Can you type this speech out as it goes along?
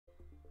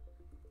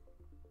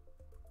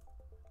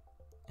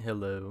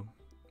Hello,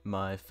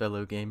 my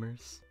fellow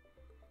gamers.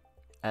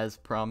 As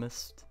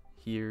promised,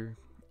 here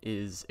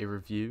is a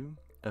review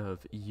of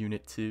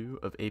Unit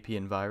 2 of AP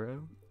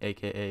Enviro,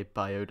 aka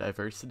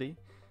Biodiversity.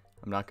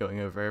 I'm not going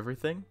over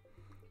everything,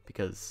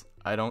 because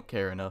I don't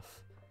care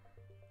enough.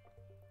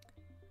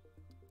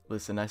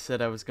 Listen, I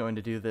said I was going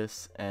to do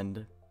this,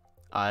 and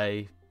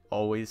I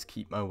always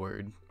keep my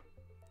word.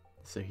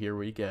 So here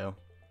we go.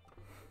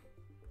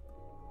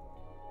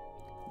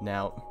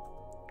 Now,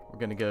 we're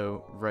gonna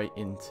go right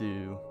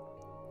into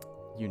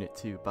Unit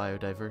 2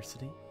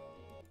 Biodiversity.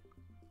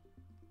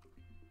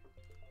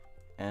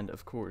 And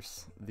of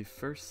course, the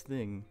first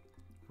thing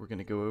we're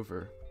gonna go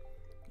over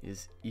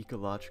is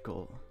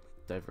ecological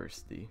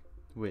diversity,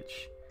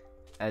 which,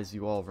 as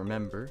you all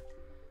remember,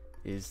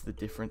 is the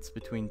difference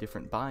between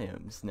different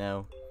biomes.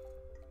 Now,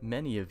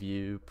 many of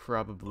you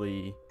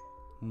probably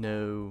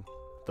know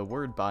the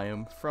word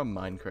biome from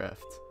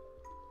Minecraft,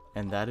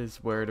 and that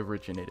is where it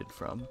originated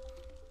from.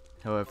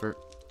 However,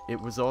 it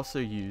was also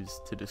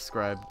used to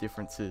describe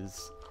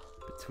differences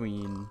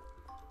between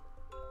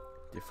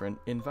different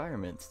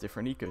environments,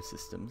 different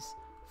ecosystems.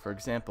 For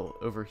example,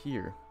 over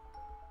here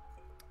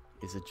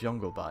is a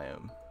jungle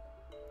biome.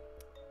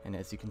 And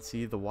as you can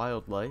see, the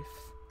wildlife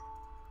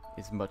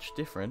is much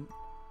different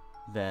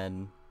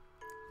than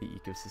the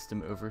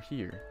ecosystem over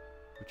here,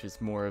 which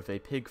is more of a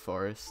pig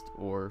forest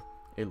or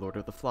a Lord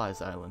of the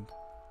Flies island.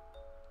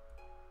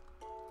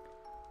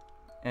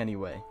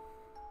 Anyway.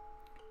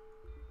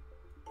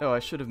 Oh, I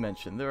should have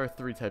mentioned, there are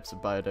 3 types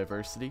of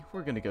biodiversity.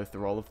 We're going to go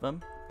through all of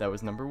them. That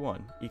was number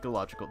 1,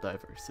 ecological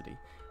diversity.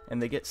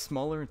 And they get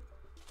smaller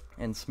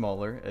and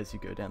smaller as you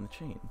go down the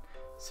chain.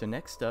 So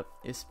next up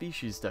is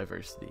species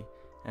diversity.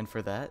 And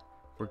for that,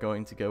 we're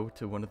going to go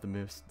to one of the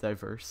most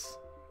diverse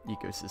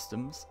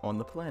ecosystems on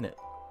the planet,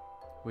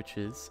 which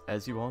is,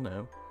 as you all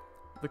know,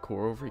 the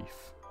coral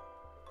reef.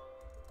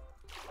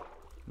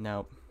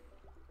 Now,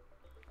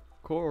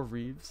 coral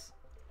reefs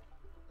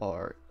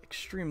are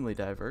extremely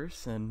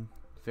diverse and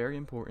very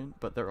important,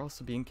 but they're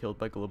also being killed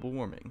by global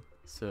warming,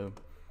 so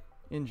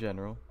in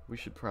general, we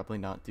should probably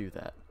not do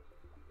that.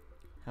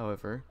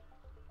 However,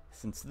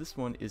 since this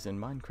one is in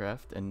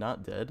Minecraft and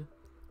not dead,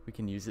 we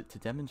can use it to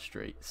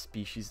demonstrate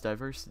species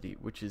diversity,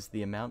 which is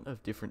the amount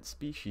of different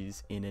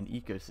species in an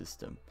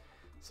ecosystem.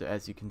 So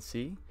as you can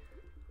see,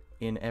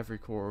 in every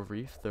coral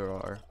reef there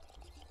are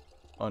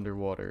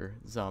underwater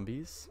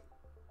zombies,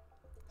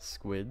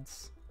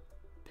 squids,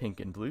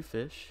 pink and blue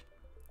fish,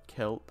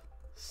 kelp,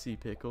 sea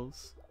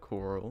pickles,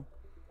 coral.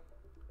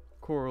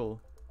 Coral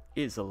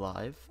is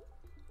alive,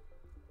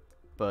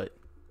 but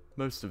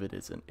most of it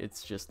isn't.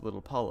 It's just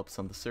little polyps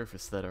on the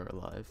surface that are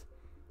alive.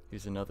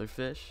 Here's another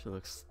fish. It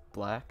looks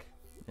black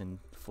and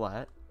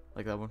flat,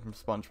 like that one from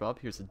SpongeBob.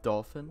 Here's a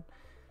dolphin.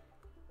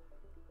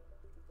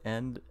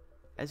 And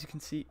as you can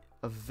see,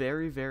 a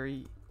very,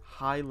 very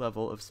high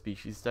level of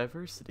species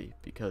diversity,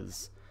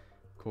 because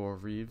coral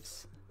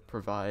reefs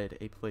provide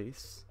a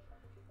place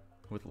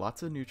with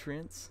lots of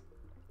nutrients,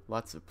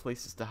 lots of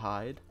places to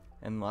hide,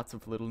 and lots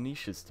of little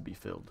niches to be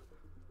filled.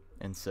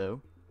 And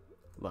so,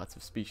 lots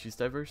of species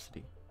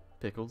diversity.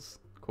 Pickles,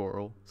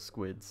 coral,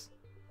 squids,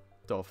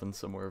 dolphins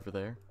somewhere over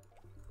there,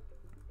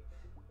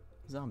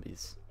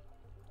 zombies.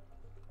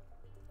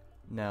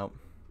 Now,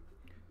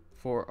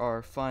 for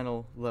our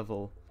final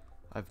level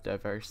of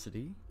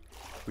diversity,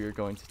 we are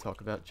going to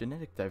talk about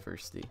genetic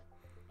diversity,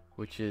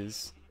 which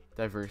is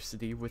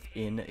diversity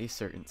within a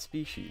certain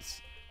species.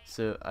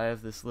 So I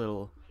have this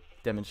little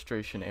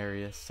demonstration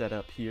area set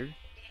up here.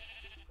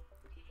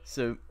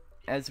 So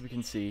as we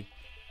can see,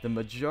 the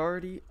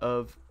majority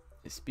of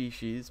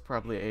species,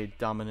 probably a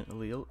dominant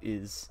allele,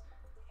 is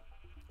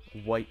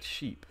white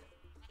sheep.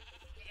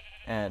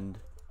 And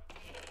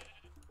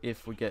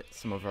if we get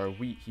some of our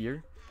wheat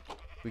here,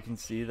 we can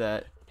see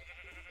that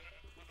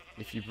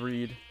if you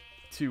breed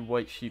 2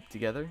 white sheep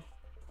together,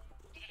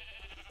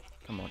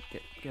 come on,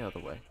 get out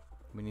of the way.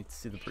 We need to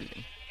see the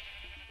breeding.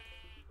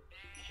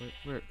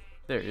 Where?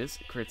 There it is.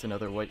 It creates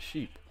another white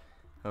sheep.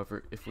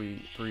 However, if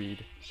we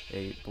breed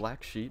a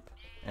black sheep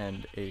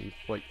and a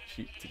white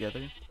sheep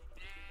together,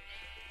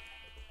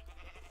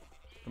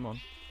 come on,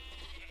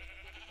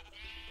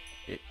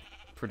 it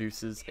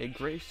produces a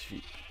gray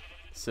sheep.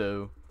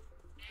 So,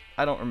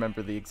 I don't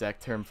remember the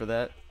exact term for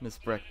that. Miss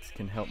Brecht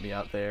can help me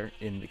out there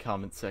in the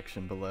comment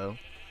section below.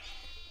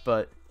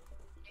 But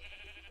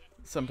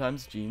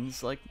sometimes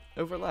genes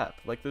overlap,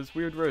 like those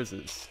weird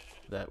roses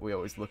that we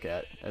always look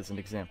at as an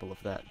example of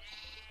that.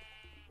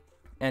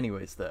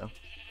 Anyways though,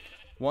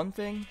 one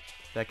thing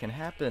that can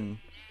happen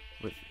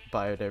with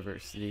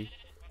biodiversity,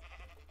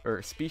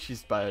 or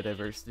species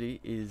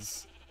biodiversity,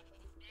 is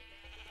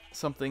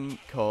something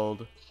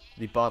called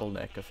the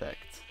bottleneck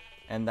effect.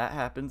 And that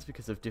happens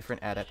because of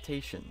different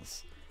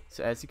adaptations.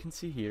 So as you can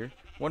see here,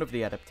 one of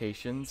the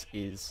adaptations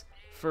is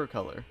fur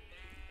color,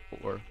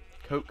 or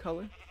coat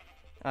color?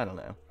 I don't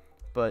know.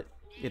 But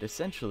it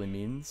essentially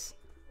means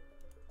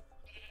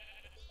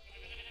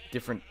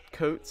different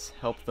coats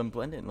help them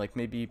blend in. Like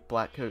maybe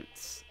black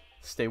coats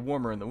stay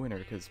warmer in the winter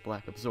because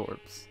black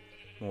absorbs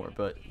more,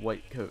 but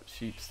white coat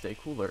sheep stay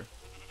cooler.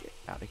 Get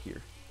out of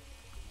here.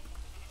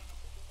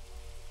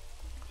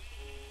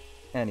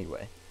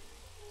 Anyway.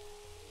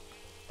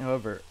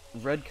 However,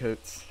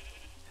 redcoats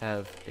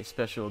have a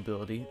special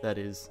ability that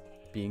is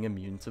being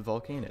immune to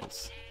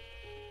volcanoes.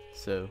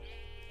 So,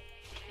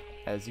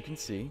 as you can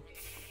see,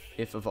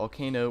 if a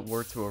volcano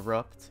were to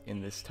erupt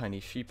in this tiny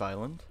sheep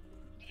island,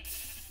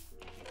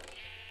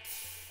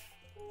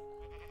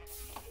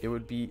 it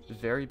would be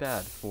very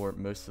bad for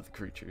most of the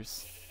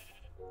creatures.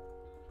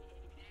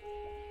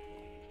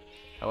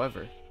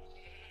 However,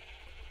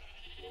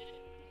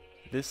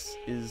 this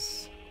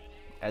is,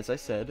 as I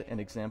said, an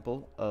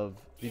example of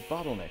the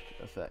bottleneck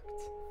effect.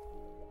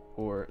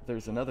 Or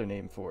there's another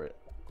name for it,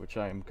 which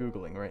I am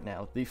Googling right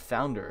now, the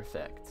founder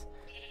effect,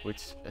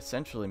 which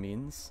essentially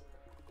means,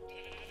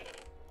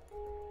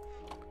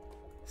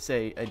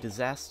 say a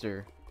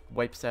disaster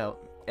wipes out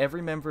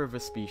every member of a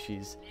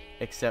species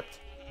except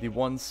the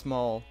one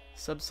small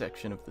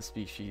subsection of the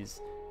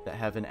species that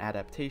have an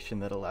adaptation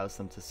that allows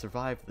them to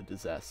survive the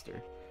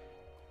disaster.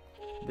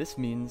 This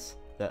means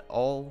that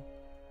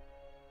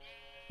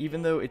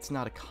even though it's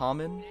not a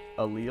common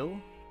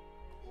allele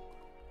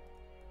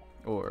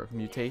or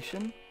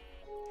mutation,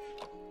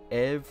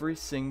 every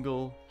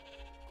single,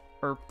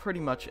 or pretty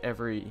much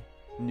every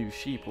new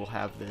sheep will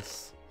have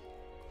this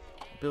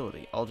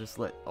ability. I'll just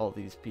let all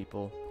these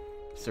people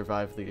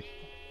survive the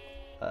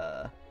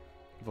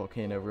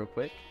volcano real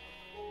quick.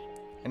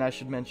 And I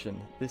should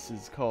mention, this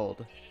is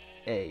called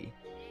a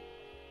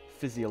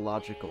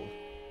physiological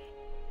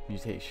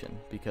mutation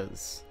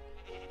because,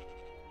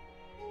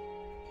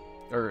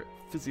 or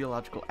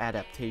physiological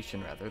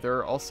adaptation rather. There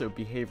are also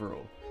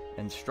behavioral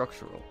and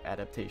structural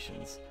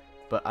adaptations,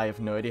 but I have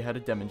no idea how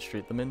to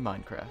demonstrate them in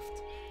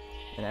Minecraft.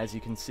 And as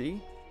you can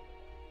see,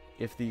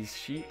 if these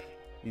sheep,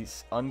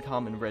 these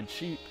uncommon red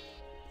sheep,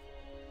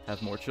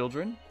 have more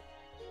children,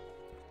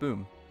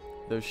 boom,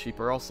 those sheep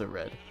are also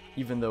red,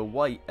 even though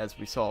white, as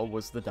we saw,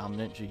 was the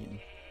dominant gene.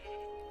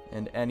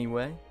 And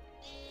anyway,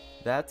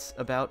 that's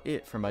about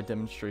it for my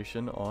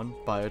demonstration on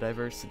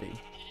biodiversity.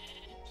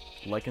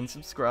 Like and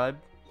subscribe.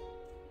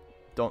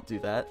 Don't do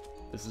that.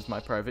 This is my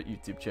private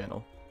YouTube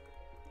channel.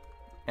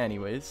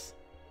 Anyways,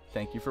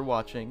 thank you for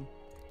watching,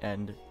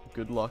 and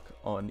good luck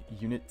on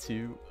Unit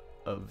 2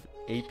 of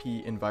AP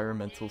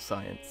Environmental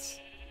Science.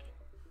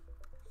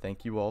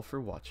 Thank you all for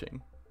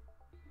watching.